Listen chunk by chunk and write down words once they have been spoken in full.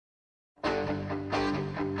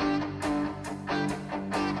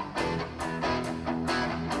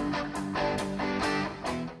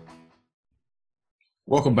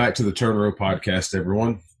Welcome back to the Turn Row Podcast,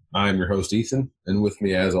 everyone. I'm your host, Ethan, and with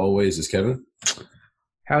me, as always, is Kevin.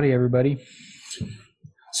 Howdy, everybody.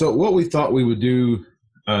 So what we thought we would do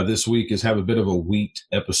this week is have a bit of a wheat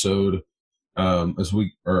episode as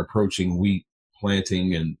we are approaching wheat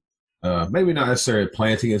planting and maybe not necessarily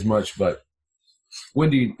planting as much, but when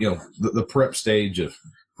do the prep stage of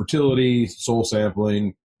fertility, soil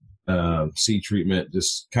sampling, seed treatment,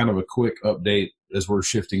 just kind of a quick update as we're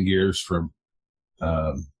shifting gears from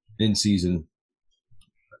in-season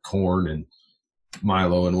corn and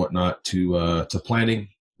milo and whatnot to planting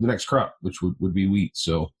the next crop, which would be wheat.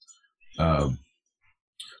 So, well,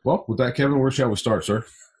 with that, Kevin, where shall we start, sir?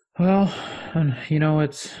 Well,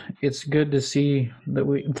 it's good to see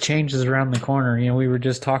that changes around the corner. We were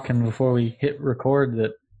just talking before we hit record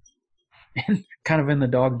that kind of in the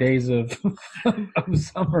dog days of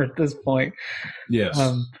summer at this point. Yes.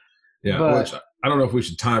 Which I don't know if we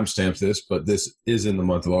should timestamp this, but this is in the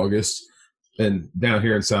month of August. And down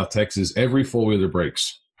here in South Texas, every four-wheeler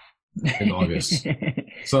breaks in August.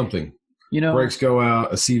 Something. Brakes go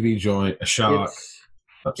out, a CV joint, a shock.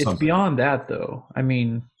 It's beyond that, though. I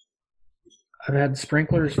mean, I've had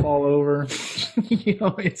sprinklers fall over.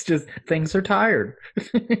 It's just things are tired.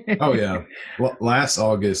 Oh, yeah. Well, last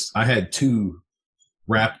August, I had two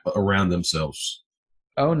wrap around themselves.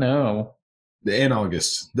 Oh, no. In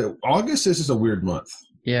August. August is just a weird month.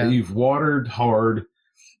 Yeah. You've watered hard,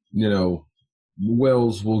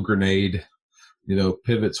 wells will grenade,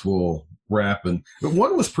 pivots will wrap. But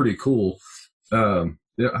one was pretty cool. I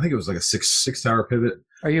think it was like a six tower pivot.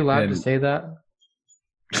 Are you allowed to say that?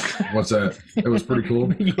 What's that? It was pretty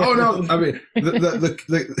cool. Yes. Oh no! I mean,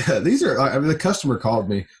 these are. I mean, the customer called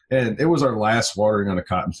me, and it was our last watering on a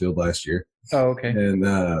cotton field last year. Oh, okay. And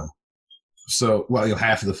half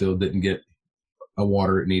of the field didn't get a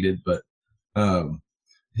water it needed, but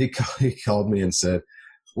he called me and said,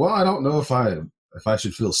 "Well, I don't know if I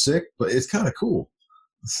should feel sick, but it's kind of cool."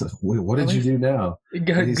 So, what did you do now?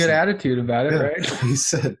 Good attitude about it, right? He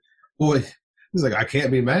said, "Boy, he's like, I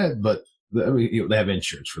can't be mad, but they have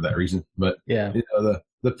insurance for that reason." But yeah,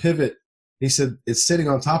 the pivot, he said, it's sitting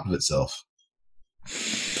on top of itself.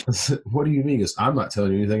 I said, "What do you mean?" He goes, "I'm not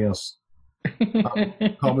telling you anything else.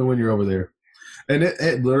 Call me when you're over there." And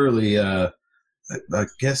it literally, I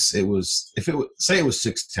guess it was, say it was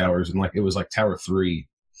 6 towers and it was like tower 3,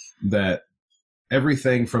 that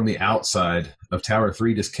everything from the outside of tower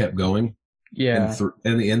 3 just kept going. Yeah.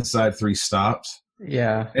 And the inside 3 stopped.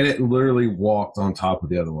 Yeah. And it literally walked on top of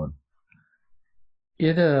the other one.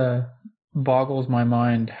 It boggles my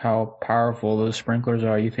mind how powerful those sprinklers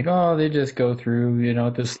are. You think, oh, they just go through,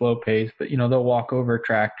 at this slow pace, but they'll walk over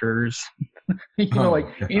tractors,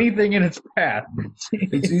 anything in its path.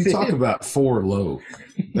 You talk about 4 low.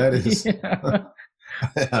 That is. Yeah.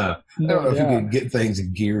 I don't know if you can get things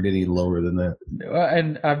geared any lower than that.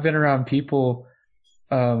 And I've been around people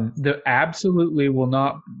that absolutely will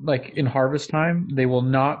not, in harvest time, they will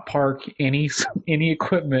not park any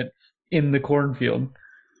equipment in the cornfield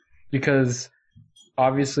because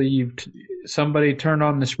obviously somebody turned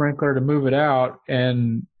on the sprinkler to move it out,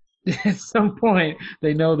 and at some point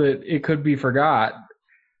they know that it could be forgot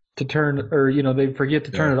to turn, or they forget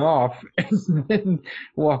to turn it off and then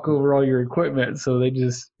walk over all your equipment, so they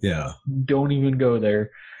just don't even go there.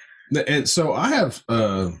 And so I have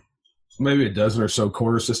maybe a dozen or so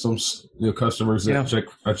corner systems, customers that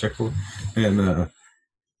I check for, and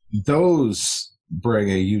those bring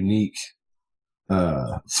a unique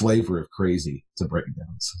flavor of crazy to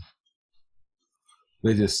breakdowns.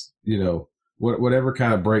 They just whatever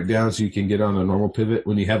kind of breakdowns you can get on a normal pivot,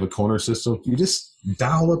 when you have a corner system, you just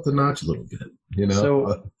dial up the notch a little bit,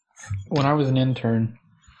 So when I was an intern,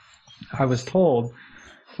 I was told,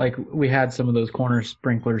 we had some of those corner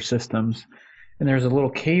sprinkler systems, and there's a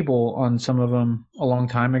little cable on some of them a long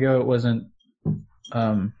time ago. It wasn't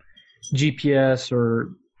GPS,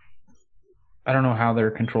 or I don't know how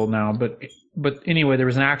they're controlled now, but anyway, there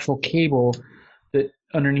was an actual cable that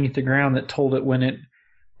underneath the ground that told it when it,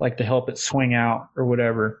 to help it swing out or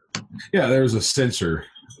whatever. Yeah, there's a sensor.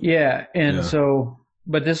 Yeah, and so,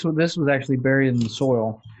 but this was actually buried in the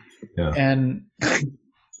soil. Yeah. And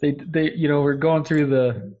they we're going through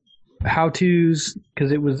the how-tos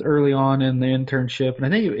because it was early on in the internship, and I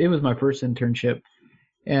think it was my first internship,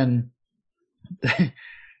 and the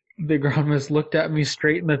agronomist looked at me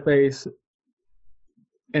straight in the face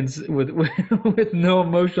and with no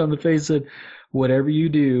emotion on the face said, "Whatever you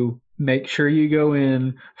do, make sure you go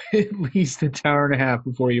in at least an hour and a half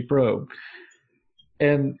before you probe."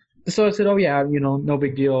 And so I said, "Oh yeah, no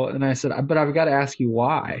big deal." And I said, "But I've got to ask you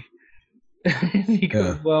why." And he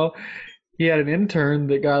goes, "Well, he had an intern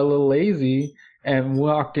that got a little lazy and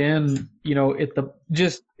walked in,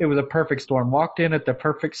 it was a perfect storm. Walked in at the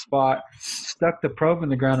perfect spot, stuck the probe in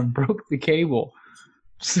the ground and broke the cable.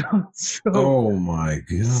 So, oh my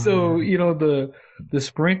god. So, the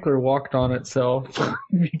sprinkler walked on itself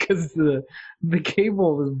because the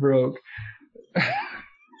cable was broke.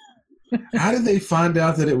 How did they find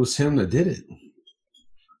out that it was him that did it?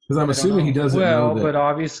 Because I'm assuming he doesn't know that. But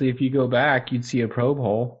obviously, if you go back, you'd see a probe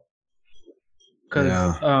hole.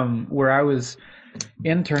 Because where I was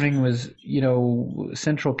interning was,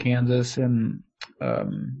 central Kansas, and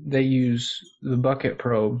they use the bucket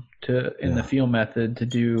probe in the field method to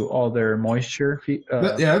do all their moisture.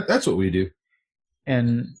 That's what we do.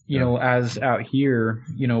 And, as out here,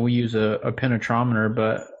 we use a penetrometer,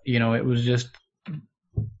 but, it was just,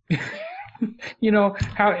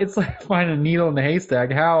 how it's like finding a needle in a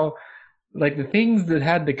haystack, how, like, the things that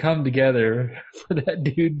had to come together for that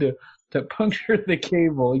dude to puncture the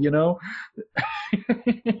cable,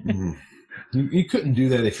 Mm-hmm. You couldn't do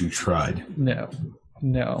that if you tried. No.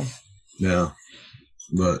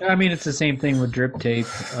 But I mean, it's the same thing with drip tape.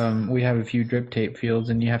 We have a few drip tape fields,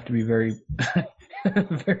 and you have to be very,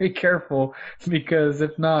 very careful, because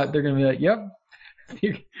if not, they're going to be like, "Yep,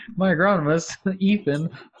 my agronomist Ethan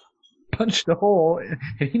punched a hole,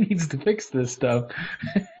 and he needs to fix this stuff."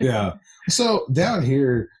 Yeah. So down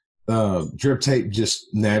here, drip tape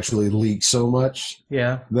just naturally leaks so much.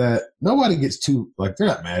 Yeah. That nobody gets too, like, they're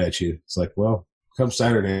not mad at you. It's like, well, come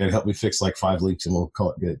Saturday and help me fix like 5 leaks and we'll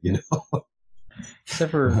call it good,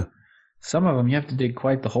 Except for some of them, you have to dig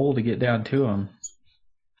quite the hole to get down to them.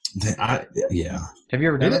 Yeah. Have you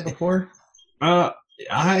ever done it before? I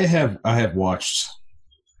have watched.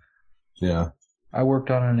 Yeah. I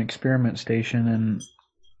worked on an experiment station, and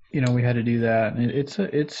we had to do that. And it's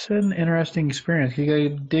an interesting experience. You got to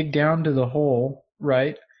dig down to the hole,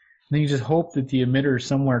 right? And then you just hope that the emitter is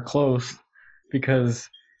somewhere close, because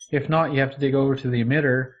if not, you have to dig over to the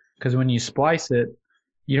emitter, because when you splice it,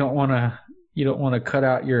 you don't want to cut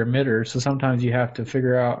out your emitter. So sometimes you have to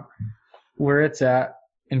figure out where it's at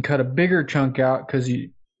and cut a bigger chunk out, because you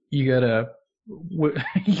gotta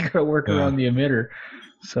work around the emitter.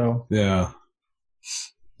 So yeah,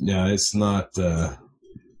 it's not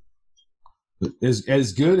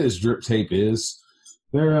as good as drip tape is.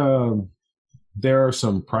 There are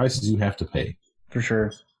some prices you have to pay for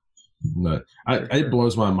sure. But it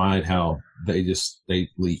blows my mind how they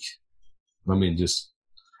leak. I mean, I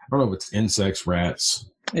don't know if it's insects, rats.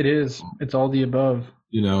 It is. It's all the above.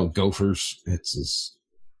 Gophers. It's just.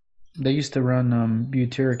 They used to run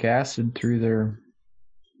butyric acid through their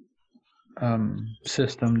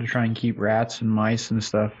system to try and keep rats and mice and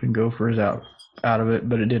stuff and gophers out of it,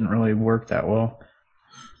 but it didn't really work that well.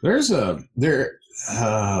 I don't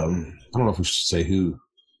know if we should say who.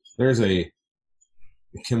 There's a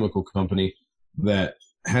chemical company that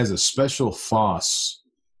has a special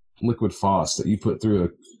liquid FOS that you put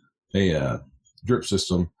through a drip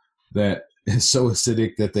system that is so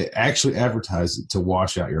acidic that they actually advertise it to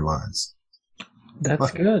wash out your lines.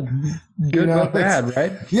 That's good. Good but bad,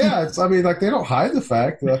 right? Yeah, they don't hide the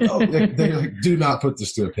fact that they like, do not put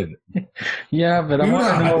this through a pivot. Yeah, but I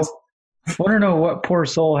want to know what poor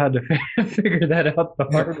soul had to figure that out the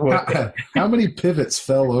hard way. How many pivots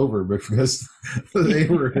fell over because they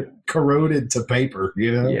were corroded to paper,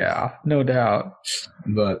 Yeah, no doubt.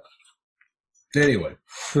 But anyway.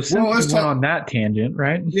 So let's talk on that tangent,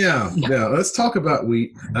 right? Yeah. Let's talk about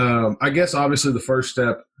wheat. I guess obviously the first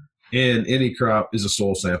step in any crop is a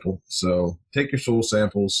soil sample. So take your soil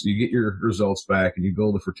samples, you get your results back, and you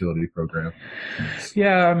build a fertility program.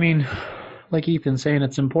 Yeah, I mean, like Ethan's saying,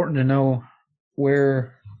 it's important to know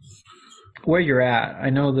where you're at. I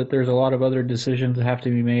know that there's a lot of other decisions that have to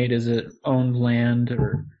be made. Is it owned land,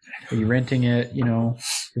 or are you renting it?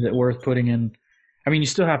 Is it worth putting in? I mean, you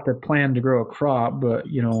still have to plan to grow a crop, but,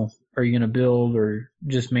 are you going to build or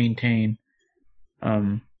just maintain?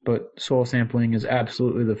 But soil sampling is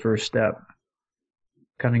absolutely the first step.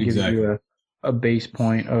 Kind of gives you a base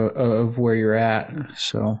point of where you're at.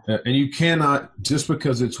 So, and you cannot, just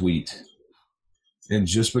because it's wheat and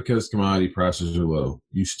just because commodity prices are low,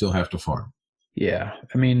 you still have to farm. Yeah.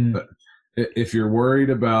 I mean, but if you're worried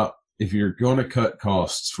about, if you're going to cut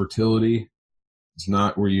costs, fertility is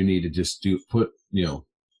not where you need to just put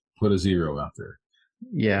a zero out there.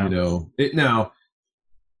 Yeah.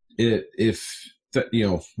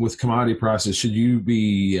 With commodity prices, should you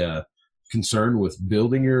be concerned with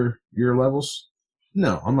building your levels?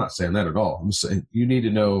 No, I'm not saying that at all. I'm saying you need to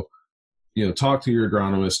know, talk to your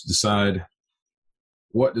agronomist, decide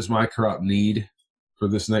what does my crop need for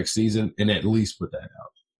this next season, and at least put that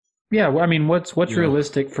out. Yeah, well, I mean, what's Yeah.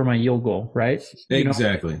 realistic for my yield goal, right?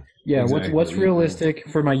 Exactly. Yeah, Exactly. what's realistic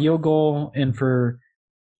for my yield goal and for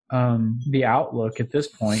the outlook at this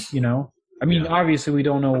point, I mean, Yeah. obviously we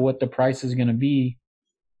don't know what the price is going to be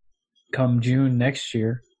come June next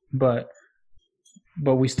year, but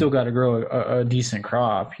we still got to grow a decent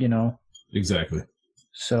crop, Exactly.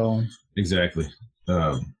 So Exactly.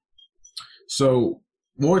 So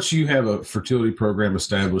once you have a fertility program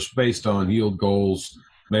established based on yield goals,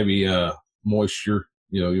 maybe moisture,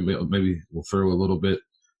 maybe we'll throw a little bit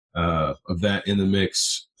of that in the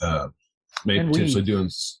mix. Maybe and potentially weeds. doing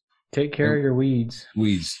Take care of your weeds.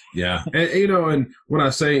 Weeds, yeah. And when I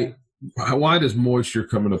say why does moisture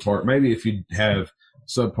come into part? Maybe if you have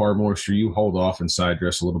subpar moisture, you hold off and side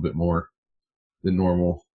dress a little bit more than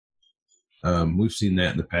normal. We've seen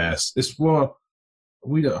that in the past.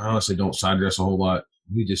 We honestly don't side dress a whole lot.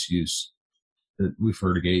 We just we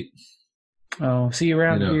fertigate. Oh, see,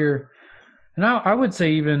 around here, and I would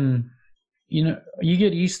say even, you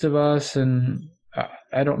get east of us, and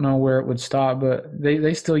I don't know where it would stop, but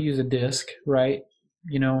they still use a disc, right?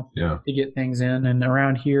 Yeah. To get things in. And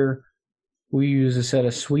around here, we use a set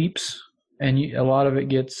of sweeps, and a lot of it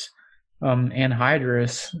gets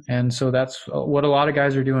anhydrous, and so that's what a lot of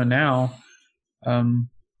guys are doing now.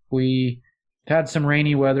 We had some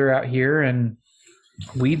rainy weather out here, and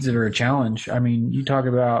weeds that are a challenge. I mean, you talk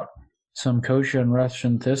about some kochia and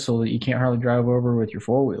Russian thistle that you can't hardly drive over with your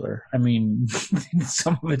four-wheeler. I mean,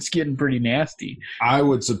 some of it's getting pretty nasty. I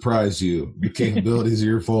would surprise you, the capabilities of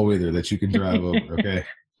your four-wheeler that you can drive over, okay?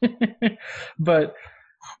 But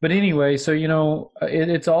anyway, so,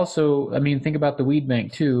 it's also, I mean, think about the weed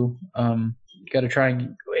bank too. Got to try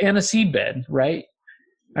and a seed bed, right?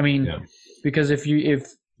 I mean, because if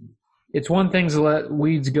it's one thing to let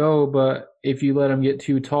weeds go, but if you let them get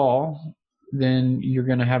too tall, then you're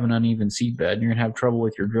going to have an uneven seed bed, and you're going to have trouble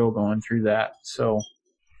with your drill going through that. So,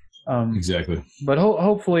 exactly. But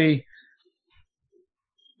hopefully,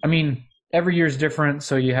 I mean, every year is different,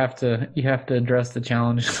 so you have to address the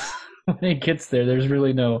challenge when it gets there. There's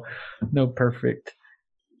really no perfect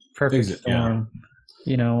storm,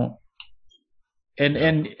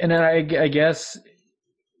 And I guess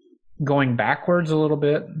going backwards a little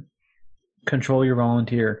bit, control your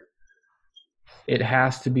volunteer. It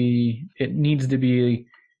needs to be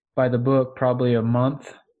by the book, probably a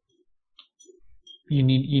month. You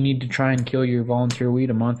need to try and kill your volunteer weed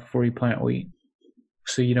a month before you plant wheat,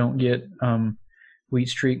 so you don't get wheat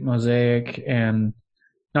streak, mosaic, and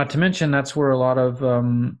not to mention that's where a lot of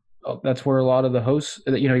the hosts,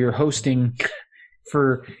 you're hosting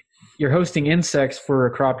insects for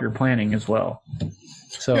a crop you're planting as well.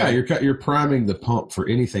 So yeah, you're priming the pump for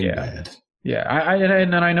anything bad. Yeah,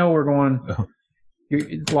 I know we're going.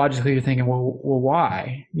 Logically, you're thinking, well,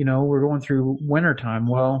 why? We're going through wintertime.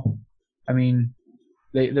 Well, I mean,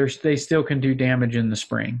 they still can do damage in the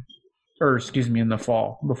spring, or excuse me, in the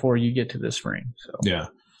fall before you get to the spring. So yeah.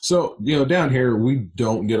 So down here we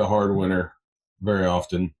don't get a hard winter very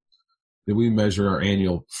often. We measure our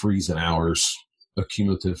annual freeze-in hours,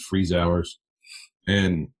 accumulative freeze hours,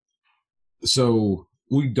 and so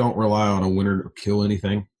we don't rely on a winter to kill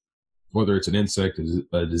anything. Whether it's an insect,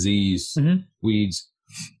 a disease, weeds,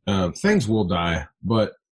 things will die,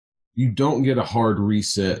 but you don't get a hard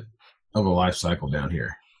reset of a life cycle down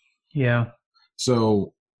here. Yeah.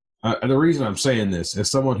 So the reason I'm saying this,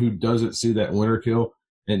 as someone who doesn't see that winter kill,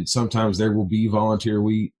 and sometimes there will be volunteer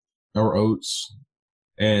wheat or oats,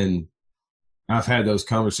 and I've had those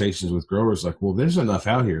conversations with growers like, well, there's enough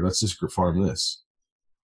out here. Let's just farm this.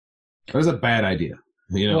 That's a bad idea.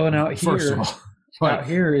 Well, now first of all. Out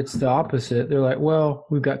here, it's the opposite. They're like, well,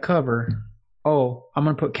 we've got cover. Oh, I'm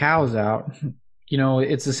going to put cows out.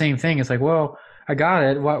 It's the same thing. It's like, well, I got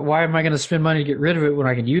it. Why am I going to spend money to get rid of it when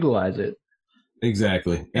I can utilize it?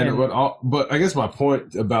 Exactly. But I guess my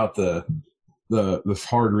point about the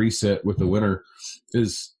hard reset with the winter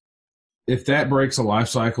is if that breaks a life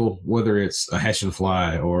cycle, whether it's a Hessian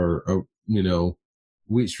fly or a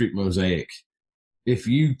wheat streak mosaic, if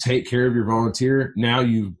you take care of your volunteer, now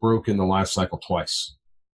you've broken the life cycle twice.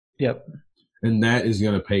 Yep. And that is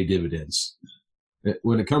going to pay dividends.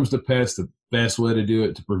 When it comes to pests, the best way to do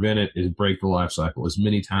it, to prevent it, is break the life cycle as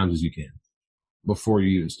many times as you can before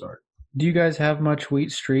you even start. Do you guys have much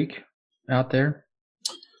wheat streak out there?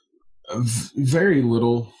 Very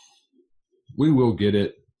little. We will get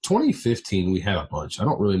it. 2015, we had a bunch. I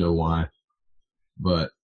don't really know why,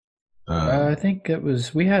 but I think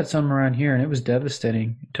we had some around here, and it was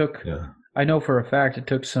devastating. It took, I know for a fact, it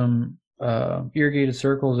took some irrigated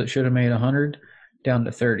circles that should have made 100 down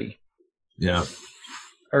to 30. Yeah.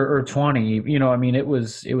 Or 20. I mean, it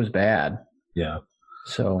was bad. Yeah.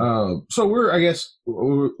 So we're, I guess,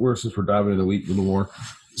 since we're diving into wheat a little more,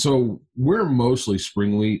 so we're mostly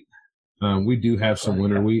spring wheat. We do have some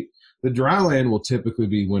winter wheat. The dry land will typically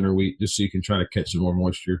be winter wheat, just so you can try to catch some more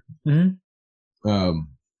moisture. Mm-hmm.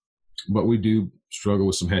 But we do struggle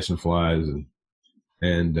with some Hessian flies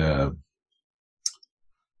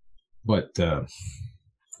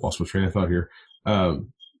lost my train of thought here.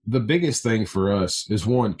 The biggest thing for us is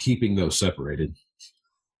one, keeping those separated.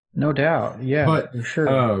 No doubt. Yeah, but, for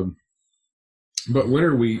sure. But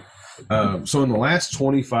winter wheat, so in the last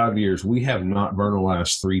 25 years, we have not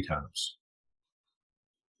vernalized 3 times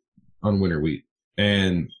on winter wheat,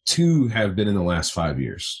 and 2 have been in the last 5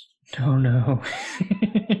 years. Oh no.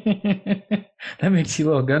 That makes you a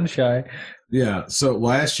little gun shy. Yeah. So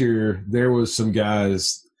last year there was some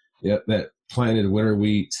guys that planted winter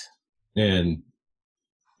wheat in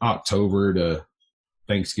October to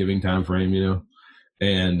Thanksgiving time frame,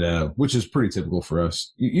 and which is pretty typical for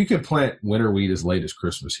us. You can plant winter wheat as late as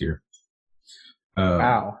Christmas here.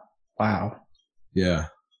 Wow. Yeah.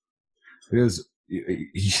 Because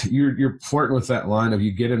you're flirting with that line of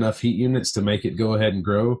you get enough heat units to make it go ahead and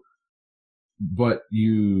grow, but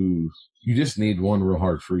you just need one real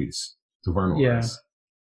hard freeze to vernalize.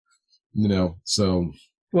 Yeah. So.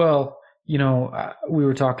 Well, we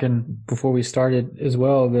were talking before we started as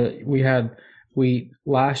well that we had wheat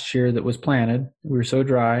last year that was planted. We were so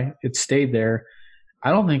dry, it stayed there.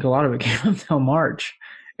 I don't think a lot of it came until March,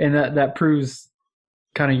 and that proves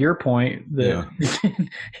kind of your point that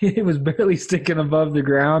it was barely sticking above the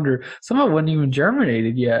ground, or some of it wasn't even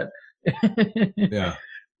germinated yet. Yeah,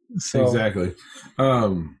 exactly.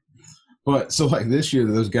 But so like this year,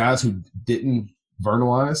 those guys who didn't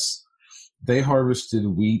vernalize, they harvested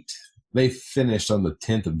wheat. They finished on the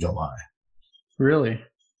 10th of July. Really?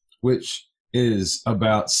 Which is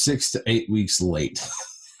about 6 to 8 weeks late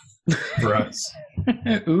for us.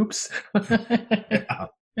 Oops. Yeah.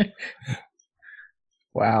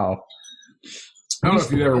 Wow. I don't know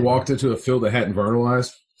if you ever walked into a field that hadn't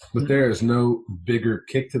vernalized, but there is no bigger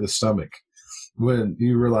kick to the stomach when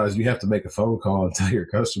you realize you have to make a phone call and tell your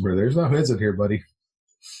customer, there's no heads in here, buddy.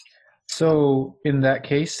 So in that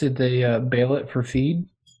case, did they bale it for feed?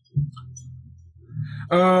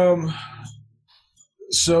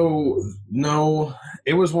 So no,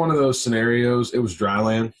 it was one of those scenarios. It was dry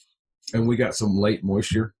land, and we got some late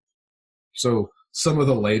moisture. So some of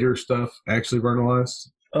the later stuff actually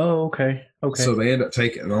vernalized. Oh, okay. So they end up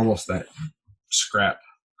taking almost that scrap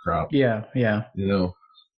crop. Yeah.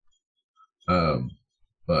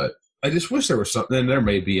 But I just wish there was something. And there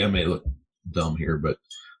may be. I may look dumb here, but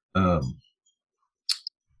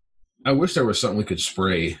I wish there was something we could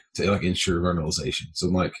spray to like ensure vernalization. So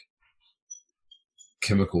like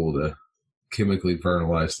chemically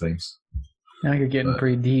vernalize things. Now you're getting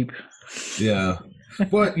pretty deep. Yeah.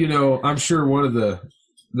 But, I'm sure one of the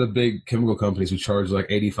big chemical companies would charge like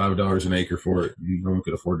 $85 an acre for it. No one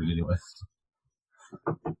could afford it anyway.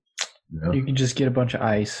 You can just get a bunch of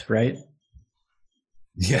ice, right?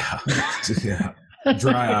 Yeah. Yeah.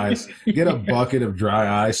 Dry ice. Get a bucket of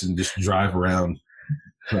dry ice and just drive around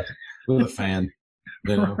with a fan.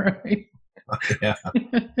 Right. Yeah.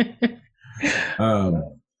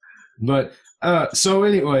 But so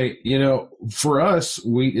anyway, for us,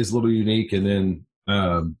 wheat is a little unique, and then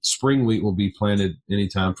spring wheat will be planted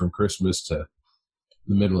anytime from Christmas to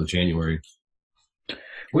the middle of January.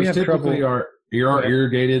 We have typically our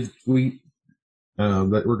irrigated wheat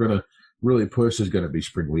that we're going to really push is going to be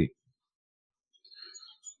spring wheat,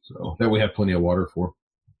 so that we have plenty of water for.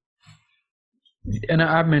 And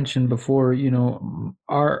I've mentioned before,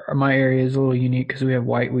 my area is a little unique because we have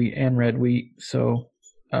white wheat and red wheat, so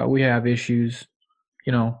we have issues,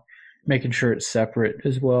 making sure it's separate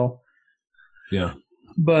as well. Yeah.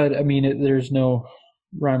 But I mean, there's no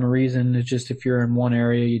rhyme or reason. It's just if you're in one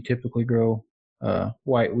area, you typically grow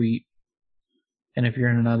white wheat, and if you're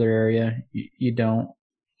in another area, you don't.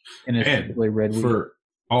 And it's typically red wheat. For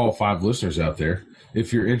all 5 listeners out there,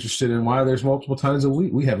 if you're interested in why there's multiple kinds of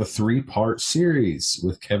wheat, we have a 3-part series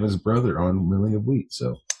with Kevin's brother on milling of wheat.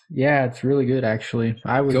 So yeah, it's really good actually.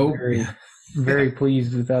 I was very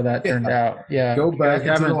pleased with how that turned out. Yeah, go back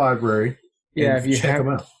into the library. Yeah, if you check them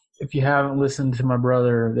out. If you haven't listened to my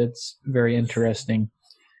brother, that's very interesting.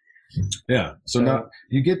 Yeah, so now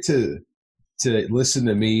you get to listen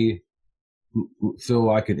to me feel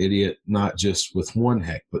like an idiot, not just with one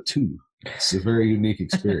heck, but 2. It's a very unique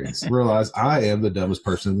experience. Realize I am the dumbest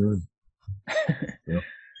person in the room. Yeah.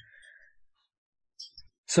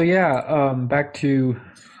 So yeah, back to,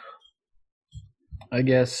 I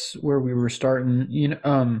guess, where we were starting.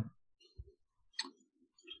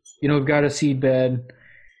 We've got a seed bed.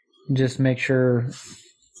 Just make sure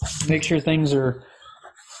things are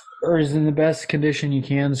is in the best condition you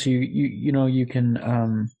can, so you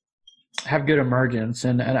can have good emergence.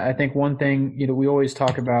 And I think one thing, we always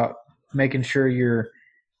talk about making sure you're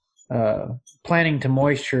planting to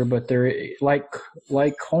moisture, but there, like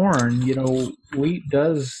corn, wheat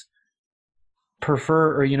does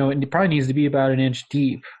prefer, or it probably needs to be about an inch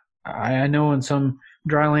deep. I know in some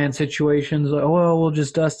dryland situations, we'll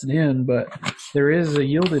just dust it in, but there is a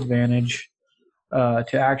yield advantage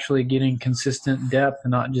to actually getting consistent depth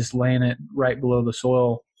and not just laying it right below the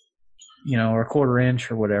soil, or a quarter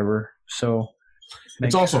inch or whatever. So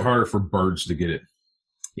it's also harder for birds to get it.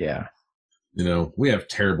 Yeah. We have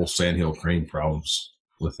terrible sandhill crane problems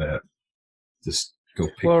with that. Just go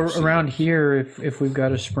pick. Well, around here, if we've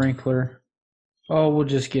got a sprinkler, we'll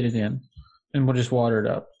just get it in, and we'll just water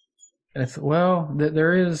it up.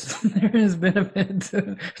 There is benefit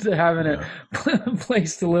to having it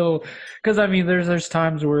placed a little, because there's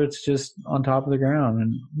times where it's just on top of the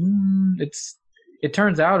ground, and it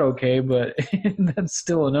turns out okay, but that's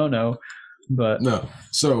still a no. But no,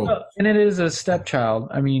 and it is a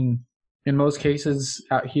stepchild. In most cases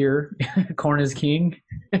out here, corn is king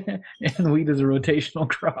and wheat is a rotational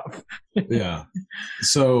crop. Yeah.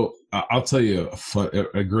 So I'll tell you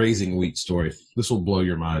a grazing wheat story. This will blow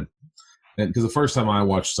your mind. And because the first time I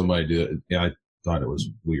watched somebody do it, I thought it was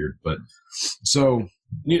weird. But so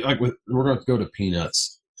we're going to go to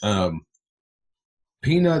peanuts.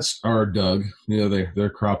 Peanuts are dug. They're a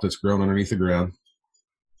crop that's grown underneath the ground.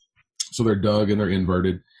 So they're dug and they're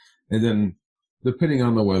inverted. And then depending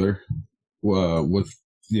on the weather, with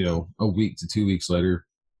a week to 2 weeks later,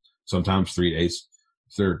 sometimes 3 days,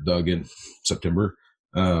 if they're dug in September,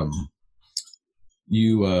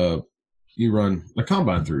 you run a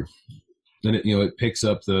combine through, and it picks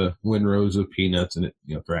up the windrows of peanuts and it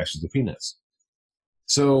thrashes the peanuts.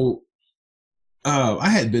 So I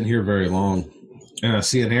hadn't been here very long, and I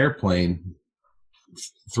see an airplane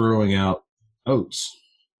throwing out oats,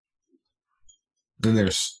 and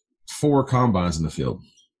there's 4 combines in the field.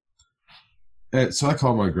 And so I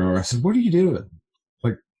called my grower. I said, "What are you doing?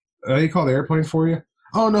 Like, they call the airplane for you?"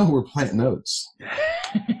 "Oh, no, we're planting oats."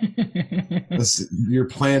 You're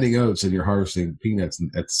planting oats and you're harvesting peanuts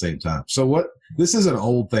at the same time. So this is an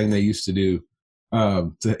old thing they used to do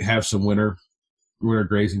to have some winter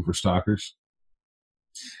grazing for stockers.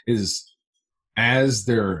 Is as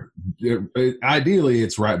ideally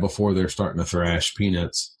it's right before they're starting to thrash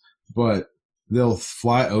peanuts, but they'll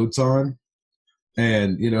fly oats on.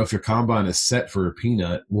 And, if your combine is set for a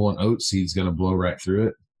peanut, an oat seed's going to blow right through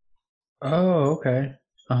it. Oh, okay.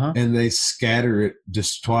 Uh-huh. And they scatter it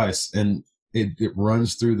just twice, and it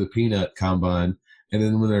runs through the peanut combine. And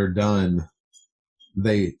then when they're done,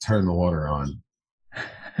 they turn the water on.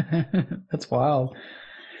 That's wild.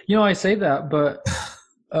 I say that, but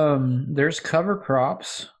there's cover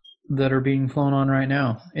crops that are being flown on right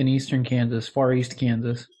now in eastern Kansas, far east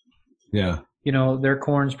Kansas. Yeah. Their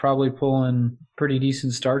corn's probably pulling pretty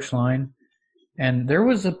decent starch line, and there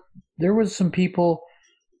was some people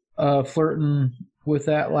flirting with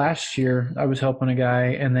that last year. I was helping a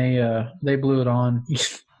guy, and they blew it on.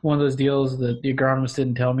 One of those deals that the agronomist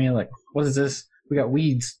didn't tell me, like, what is this? We got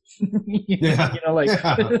weeds. We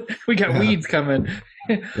got weeds coming.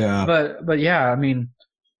 Yeah. But yeah,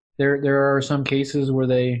 there are some cases where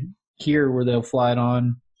they'll fly it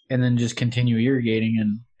on and then just continue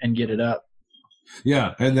irrigating and get it up.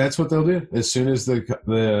 Yeah, and that's what they'll do as soon as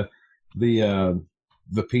the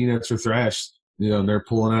peanuts are thrashed. And they're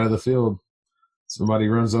pulling out of the field. Somebody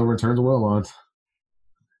runs over and turns the well on.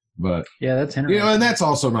 But yeah, that's interesting. And that's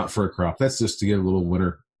also not for a crop. That's just to get a little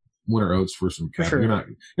winter oats for some cattle. Sure. You're not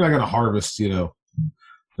going to harvest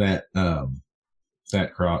that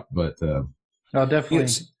crop, but definitely.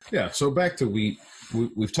 Yeah. So back to wheat.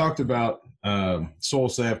 We've talked about soil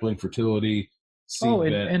sampling, fertility.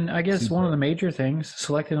 And I guess one of the major things,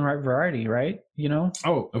 selecting the right variety, right?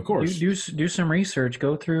 Oh, of course. Do some research.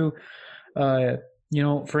 Go through,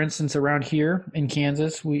 for instance, around here in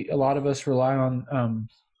Kansas, a lot of us rely on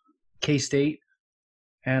K-State,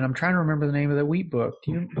 and I'm trying to remember the name of the wheat book.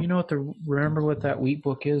 Do you remember what that wheat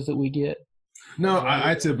book is that we get? No,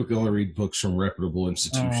 I typically only read books from reputable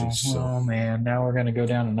institutions. Oh man, now we're going to go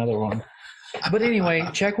down another one. But anyway,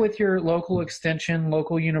 check with your local extension,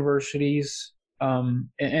 local universities.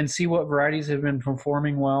 And see what varieties have been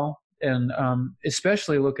performing well, and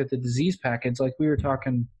especially look at the disease packets, like we were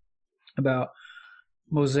talking about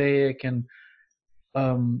mosaic and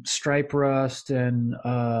stripe rust, and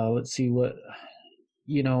let's see what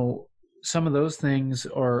some of those things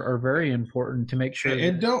are very important to make sure.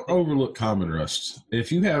 And don't overlook common rust.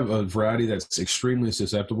 If you have a variety that's extremely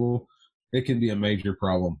susceptible, it can be a major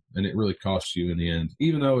problem, and it really costs you in the end.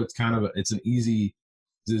 Even though it's it's an easy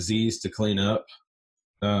disease to clean up,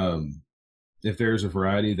 if there's a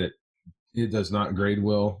variety that it does not grade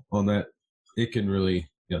well on that, it can really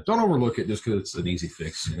don't overlook it just because it's an easy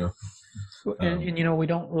fix. And we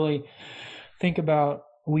don't really think about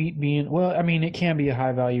wheat being, well, I mean, it can be a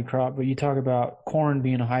high value crop, but you talk about corn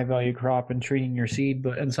being a high value crop and treating your seed,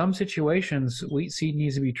 but in some situations, wheat seed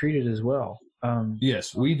needs to be treated as well.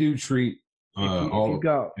 Yes, we do treat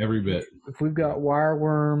every bit. If we've got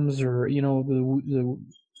wireworms or, the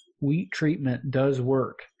wheat treatment does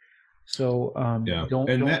work. So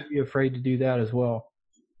don't be afraid to do that as well.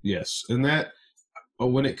 Yes. And that,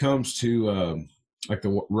 when it comes to like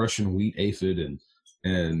the Russian wheat aphid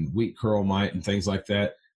and wheat curl mite and things like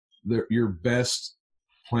that, your best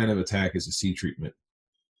plan of attack is a seed treatment.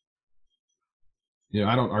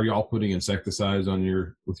 Are y'all putting insecticides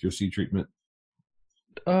with your seed treatment?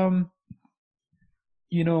 I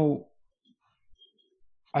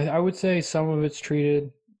would say some of it's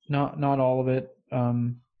treated, not all of it.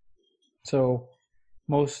 So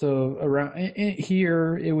most of around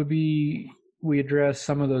here, it would be, we address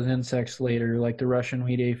some of those insects later, like the Russian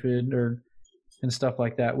wheat aphid and stuff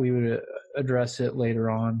like that. We would address it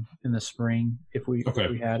later on in the spring if we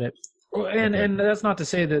had it. And that's not to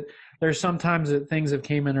say that there's sometimes that things have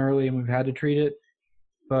came in early and we've had to treat it.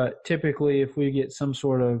 But typically, if we get some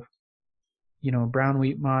sort of, brown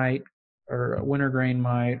wheat mite or a wintergrain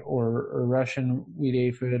mite or Russian wheat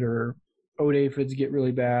aphid or oat aphids get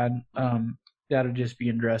really bad, that'll just be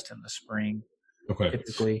addressed in the spring. Okay.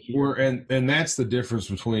 Typically, and that's the difference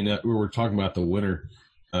between we were talking about the winter.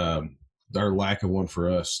 Our lack of one for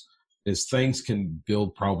us is things can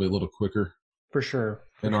build probably a little quicker. For sure.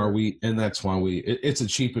 In our wheat, and that's why it's a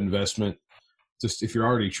cheap investment. Just if you're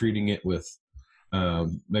already treating it with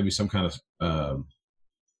maybe some kind of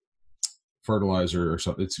fertilizer or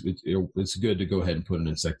something, it's good to go ahead and put an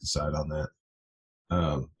insecticide on that.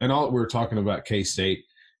 And all we're talking about K-State,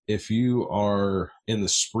 if you are in the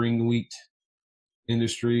spring wheat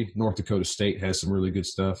industry, North Dakota State has some really good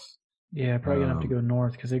stuff. Yeah, probably gonna have to go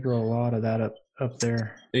north because they grow a lot of that up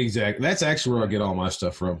there. Exactly. That's actually where I get all my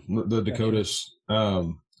stuff from. The Dakotas.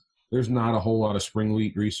 There's not a whole lot of spring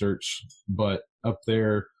wheat research, but up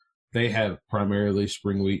there they have primarily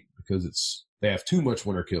spring wheat because they have too much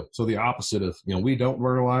winter kill. So the opposite of, we don't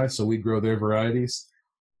fertilize, so we grow their varieties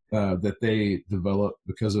that they develop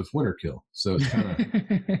because of winter kill. So it's kind of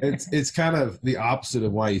it's kind of the opposite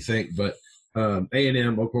of why you think. But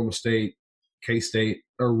A&M, Oklahoma State, K-State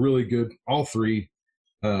are really good. All three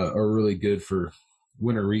are really good for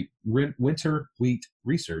winter wheat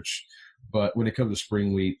research. But when it comes to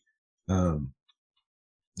spring wheat, the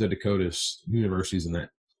Dakotas universities in that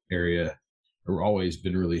area have always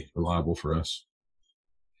been really reliable for us.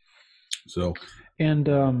 So, and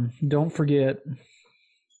don't forget,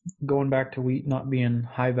 going back to wheat not being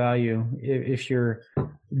high value, if your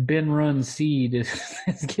bin run seed is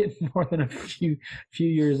getting more than a few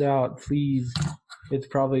years out, please, it's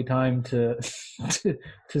probably time to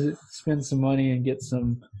spend some money and get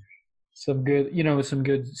some good some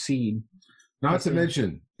good seed. Not to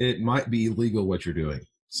mention, it might be illegal what you're doing.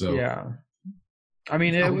 So yeah, I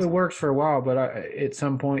mean it works for a while, but at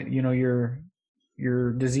some point, your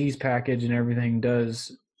disease package and everything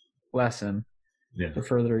does lessen the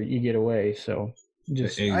further you get away. So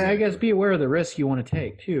just exactly. I guess be aware of the risk you want to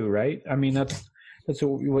take too, right? I mean that's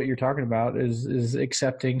what you're talking about is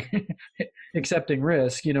accepting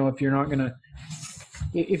risk. If you're not gonna,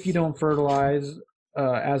 if you don't fertilize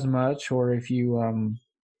as much, or if you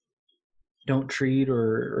don't treat,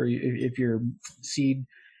 or if your seed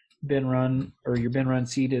bin run or your bin run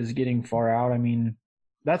seed is getting far out, I mean,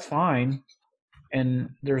 that's fine. And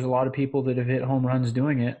there's a lot of people that have hit home runs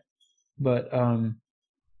doing it, but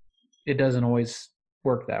it doesn't always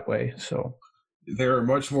work that way. So there are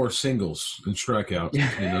much more singles and strikeouts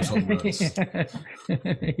between those home runs.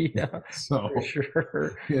 Yeah, so, for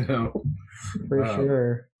sure. For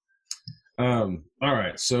sure. All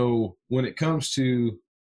right. So when it comes to,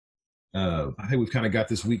 I think we've kind of got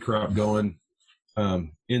this wheat crop going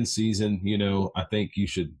in season. I think you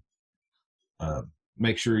should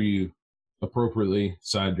make sure you appropriately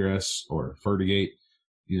side dress or fertigate,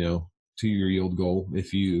 to your yield goal.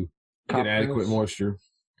 If you get adequate moisture,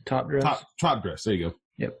 top dress. Top dress. There you go.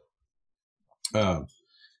 Yep.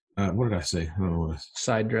 What did I say? I don't know what.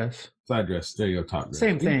 Side dress. Side dress. There you go. Top dress.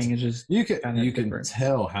 Same thing. It's just you can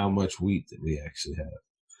tell how much wheat that we actually have.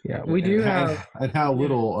 Yeah, we do have, and how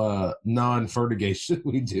little non-fertigation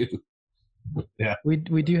we do. Yeah. We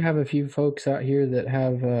do have a few folks out here that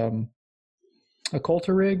have a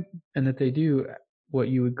coulter rig, and that they do what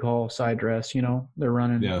you would call side dress. They're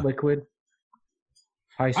running liquid.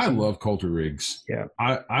 I love coulter rigs. Yeah.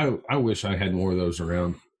 I wish I had more of those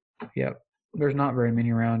around. Yeah. There's not very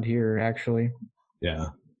many around here, actually. Yeah.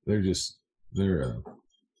 It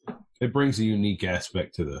brings a unique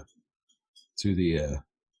aspect to the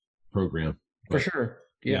program. For sure.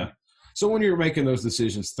 Yeah. So when you're making those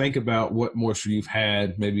decisions, think about what moisture you've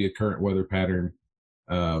had, maybe a current weather pattern.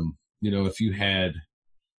 If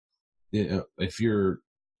you're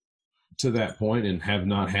to that point and have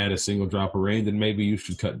not had a single drop of rain, then maybe you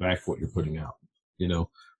should cut back what you're putting out.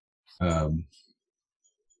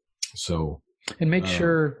 And make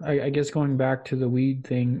sure, I guess going back to the weed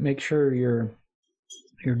thing, make sure your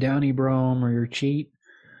downy brome or your cheat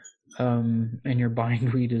and your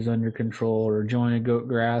bindweed is under control, or jointed goat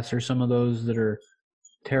grass, or some of those that are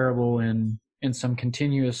terrible in some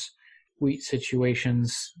continuous wheat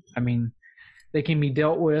situations. I mean, they can be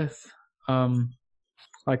dealt with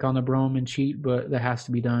like on the brome and cheat, but that has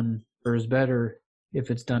to be done, or is better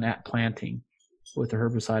if it's done at planting with the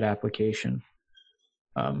herbicide application.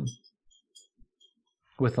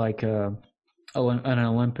 With like an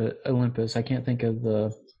Olympus. I can't think of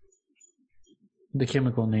the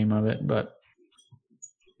chemical name of it, but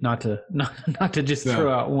not to just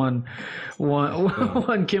throw out one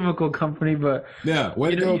chemical company, but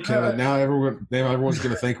way to go, Kevin. Now everyone's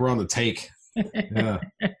going to think we're on the take. Yeah.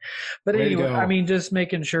 But anyway, I mean, just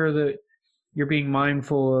making sure that you're being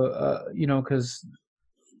mindful, because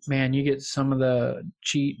man, you get some of the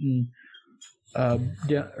cheat and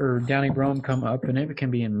or downy brome come up, and it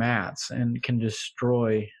can be in mats and can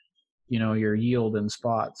destroy, your yield in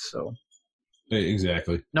spots. So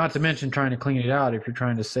exactly. Not to mention trying to clean it out if you're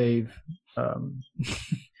trying to save,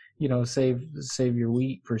 save your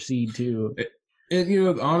wheat for seed too.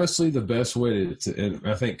 And honestly, the best way to and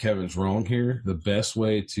I think Kevin's wrong here. The best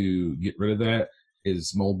way to get rid of that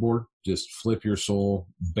is moldboard. Just flip your soil,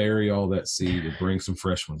 bury all that seed, and bring some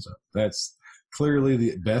fresh ones up. That's clearly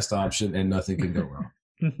the best option, and nothing can go wrong.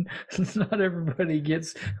 Not everybody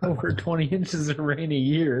gets over 20 inches of rain a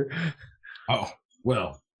year. Oh,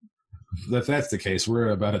 well, if that's the case, we're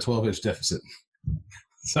at about a 12-inch deficit.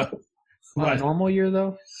 So, a normal year,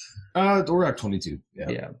 though? We're at 22.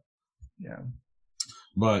 Yeah.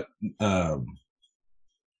 But,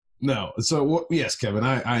 no. So, yes, Kevin,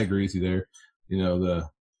 I agree with you there.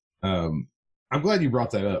 I'm glad you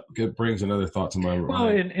brought that up. It brings another thought to my mind. Well,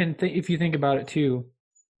 if you think about it too,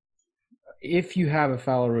 if you have a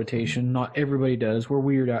fallow rotation, not everybody does. We're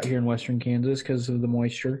weird out here in Western Kansas because of the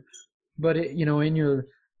moisture. But in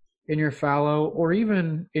your fallow, or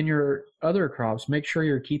even in your other crops, make sure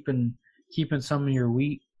you're keeping some of your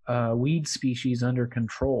weed species under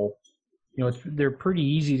control. They're pretty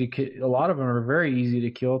easy to kill. A lot of them are very easy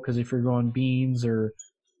to kill, because if you're growing beans or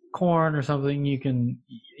corn or something, you can,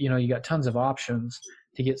 you got tons of options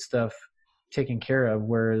to get stuff taken care of,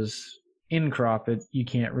 whereas in crop you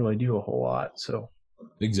can't really do a whole lot. So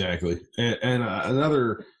exactly. And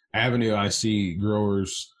another avenue I see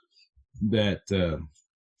growers that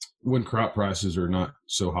when crop prices are not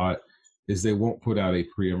so hot is they won't put out a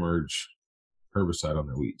pre-emerge herbicide on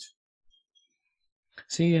their wheat.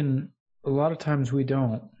 See, and a lot of times we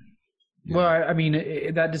don't. Yeah. Well, I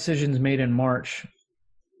mean, that decision's made in March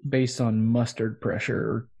based on mustard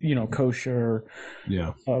pressure, or, kochia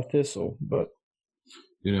or thistle. But,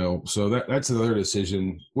 so that's another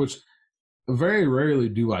decision, which very rarely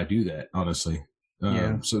do I do that, honestly.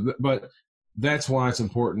 But that's why it's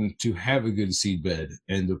important to have a good seed bed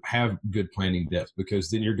and to have good planting depth, because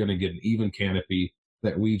then you're going to get an even canopy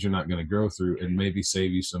that weeds are not going to grow through, and maybe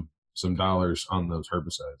save you some dollars on those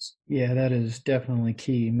herbicides. Yeah, that is definitely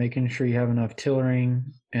key. Making sure you have enough tillering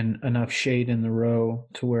and enough shade in the row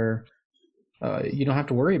to where you don't have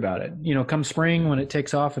to worry about it. Come spring when it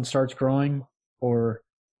takes off and starts growing, or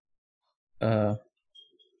I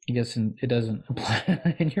guess it doesn't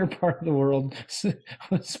apply in your part of the world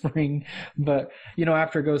with spring, but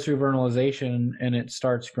after it goes through vernalization and it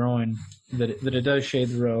starts growing, that it does shade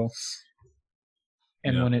the row,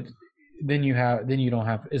 and when then you don't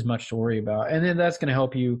have as much to worry about, and then that's going to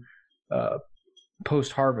help you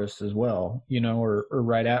post harvest as well, or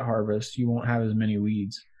right at harvest. You won't have as many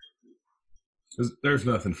weeds. There's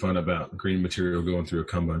nothing fun about green material going through a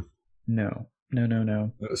combine. No.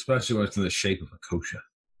 Especially when it's in the shape of a kochia.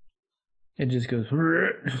 It just goes,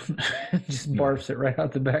 just barfs it right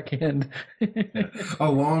out the back end.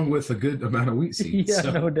 Along with a good amount of wheat seeds.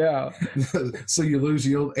 Yeah, no doubt. So you lose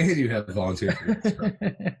yield and you have volunteer.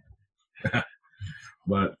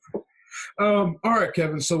 But All right,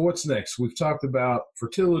 Kevin. So what's next? We've talked about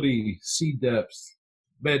fertility, seed depth,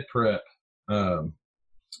 bed prep,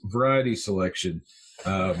 variety selection.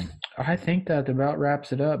 I think that about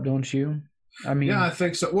wraps it up, don't you? I mean, yeah, I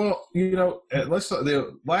think so. Well, the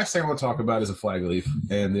last thing I want to talk about is a flag leaf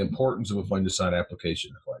and the importance of a fungicide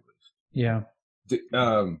application of flag leaf. Yeah.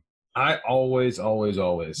 I always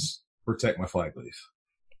protect my flag leaf.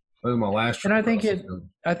 That was my last. And I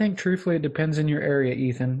think truthfully, it depends on your area,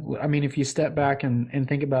 Ethan. I mean, if you step back and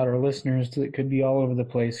think about our listeners, it could be all over the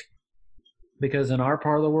place. Because in our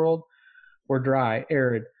part of the world, we're dry,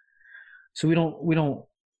 arid, so we don't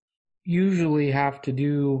usually have to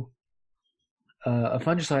do a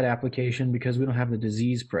fungicide application because we don't have the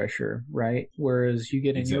disease pressure, right? Whereas you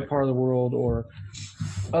get in your part of the world or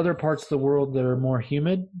other parts of the world that are more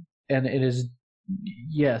humid, and it is,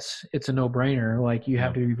 yes, it's a no-brainer. Like, you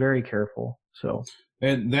have to be very careful. So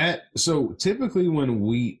typically when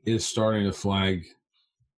wheat is starting to flag,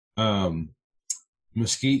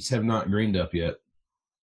 mesquites have not greened up yet.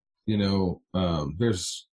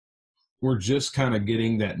 We're just kind of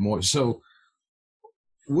getting that moist. So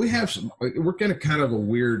we're getting kind of a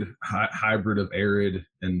weird hybrid of arid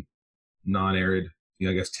and non-arid,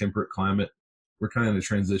 I guess temperate climate. We're kind of in the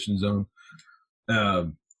transition zone.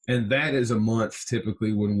 And that is a month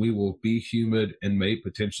typically when we will be humid and may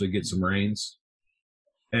potentially get some rains.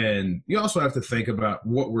 And you also have to think about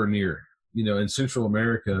what we're near. In Central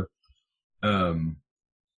America,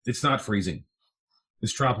 it's not freezing.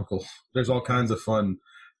 It's tropical. There's all kinds of fun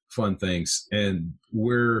things. And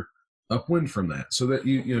we're upwind from that, so that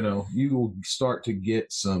you will start to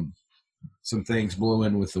get some things blow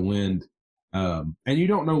in with the wind, and you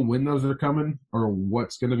don't know when those are coming or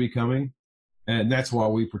what's going to be coming, and that's why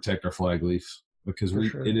we protect our flag leaf, because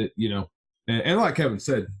and like Kevin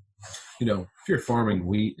said, if you're farming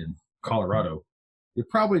wheat in Colorado, you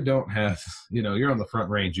probably don't have, you're on the front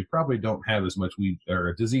range, you probably don't have as much weed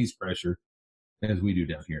or disease pressure as we do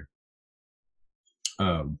down here.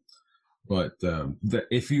 But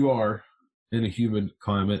if you are in a humid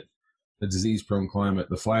climate, a disease-prone climate,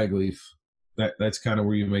 the flag leaf, that's kind of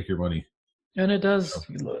where you make your money. And it does.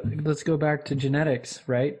 Let's go back to genetics,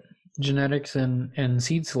 right? Genetics and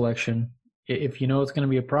seed selection. If you know it's going to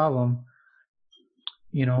be a problem,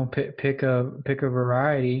 pick a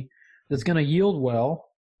variety that's going to yield well,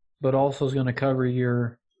 but also is going to cover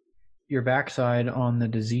your backside on the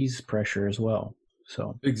disease pressure as well.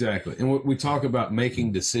 So exactly. And we talk about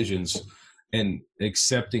making decisions and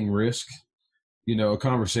accepting risk. A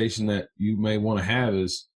conversation that you may want to have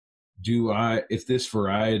is, if this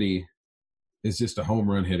variety is just a home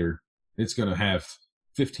run hitter, it's going to have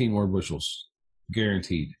 15 more bushels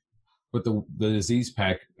guaranteed, but the disease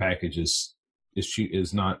package is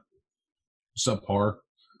not subpar,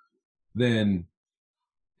 then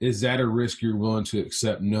is that a risk you're willing to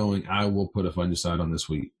accept, knowing I will put a fungicide on this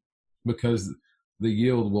wheat because the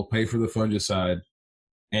yield will pay for the fungicide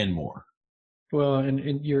and more? Well,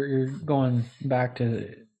 and you're going back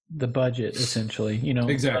to the budget, essentially,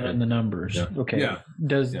 exactly, and the numbers. Yeah. Okay. Yeah.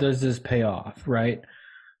 Does this pay off, right?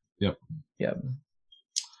 Yep. Yep.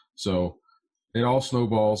 So it all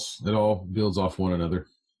snowballs. It all builds off one another.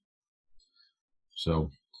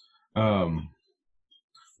 So,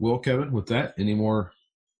 well, Kevin, with that, any more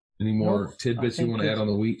tidbits you want to add on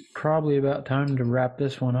the wheat? Probably about time to wrap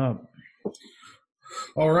this one up.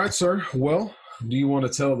 All right, sir. Well, do you want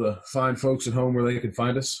to tell the fine folks at home where they can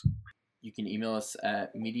find us? You can email us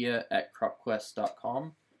at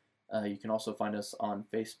media@cropquest.com. You can also find us on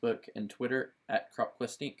Facebook and Twitter at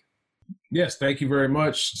CropQuest Inc. Yes, thank you very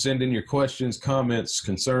much. Send in your questions, comments,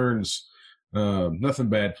 concerns. Nothing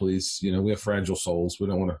bad, please. We have fragile souls. We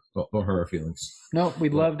don't hurt our feelings. No,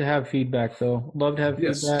 we'd love to have feedback, though. Love to have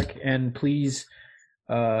feedback, and please,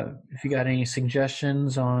 if you got any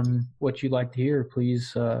suggestions on what you'd like to hear,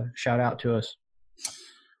 please shout out to us.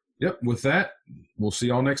 Yep. With that, we'll see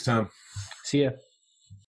y'all next time. See ya.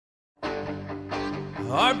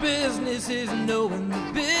 Our business is knowing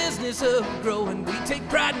the business of growing. We take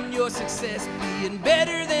pride in your success, being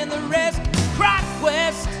better than the rest.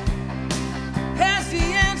 CropQuest.